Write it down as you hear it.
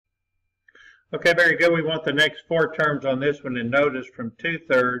Okay, very good. We want the next four terms on this one, and notice from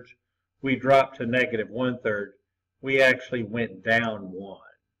 2/3 we dropped to -1/3. We actually went down 1.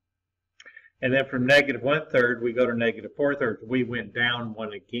 And then from -1/3 we go to -4/3. We went down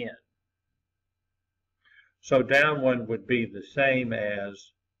 1 again. So down 1 would be the same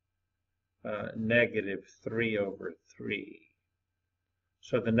as -3/3.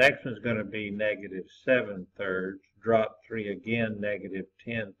 So the next one is going to be -7/3, drop 3 again,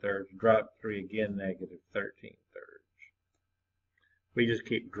 -10/3, drop 3 again, -13/3. We just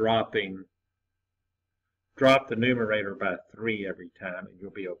keep dropping. Drop the numerator by 3 every time and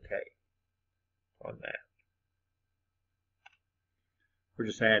you'll be okay on that. We're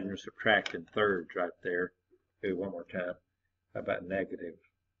just adding or subtracting thirds right there. Do it one more time. How about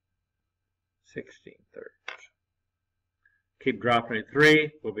 -16/3? Keep dropping at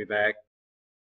 3. We'll be back